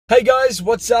Hey guys,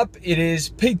 what's up? It is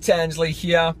Pete Tansley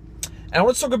here, and I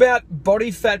want to talk about body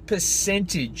fat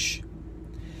percentage.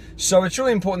 So it's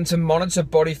really important to monitor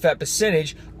body fat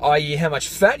percentage, i.e. how much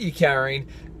fat you're carrying,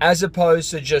 as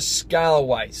opposed to just scale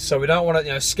weight. So we don't want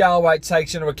to, scale weight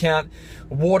takes into account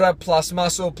water plus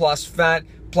muscle plus fat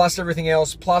plus everything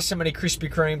else plus how many Krispy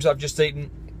Kremes I've just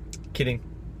eaten. Kidding.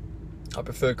 I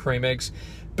prefer cream eggs.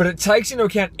 But it takes into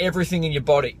account everything in your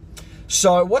body.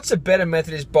 So what's a better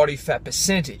method is body fat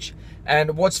percentage.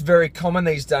 And what's very common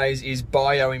these days is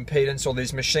bio-impedance, or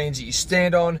these machines that you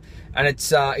stand on, and it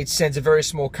sends a very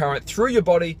small current through your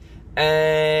body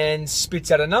and spits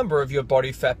out a number of your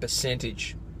body fat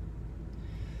percentage.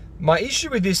 My issue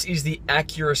with this is the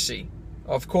accuracy.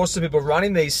 Of course, the people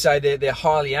running these say they're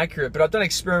highly accurate, but I've done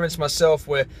experiments myself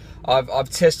where I've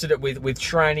tested it with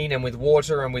training and with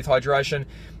water and with hydration,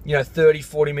 30,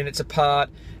 40 minutes apart,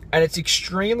 and it's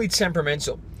extremely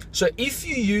temperamental. So if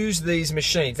you use these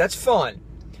machines, that's fine,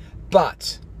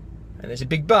 but, and there's a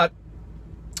big but,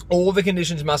 all the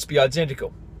conditions must be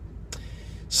identical.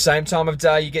 Same time of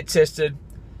day you get tested,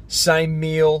 same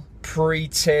meal,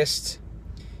 pre-test.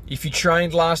 If you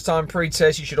trained last time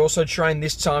pre-test, you should also train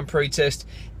this time pre-test.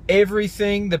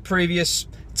 Everything the previous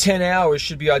 10 hours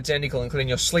should be identical, including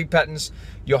your sleep patterns,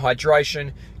 your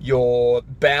hydration, your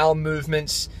bowel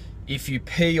movements, if you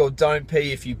pee or don't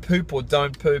pee, if you poop or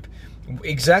don't poop,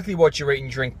 exactly what you eat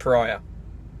and drink prior.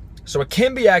 So it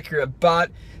can be accurate, but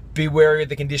be wary of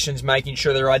the conditions, making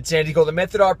sure they're identical. The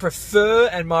method I prefer,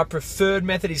 and my preferred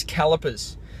method, is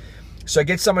callipers. So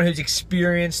get someone who's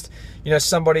experienced,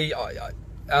 somebody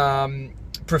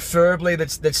preferably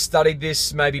that's studied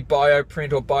this, maybe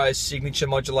bioprint or biosignature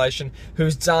modulation,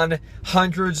 who's done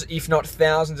hundreds, if not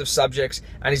thousands of subjects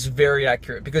and is very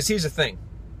accurate. Because here's the thing,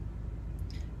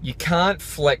 you can't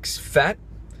flex fat,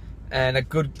 and a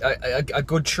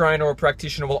good trainer or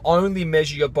practitioner will only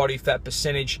measure your body fat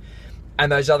percentage,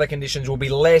 and those other conditions will be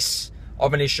less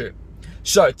of an issue.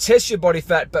 So test your body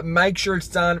fat, but make sure it's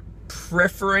done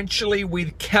preferentially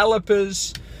with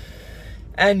calipers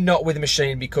and not with a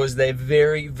machine, because they're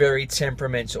very, very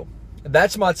temperamental.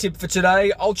 That's my tip for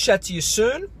today. I'll chat to you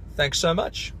soon. Thanks so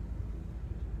much.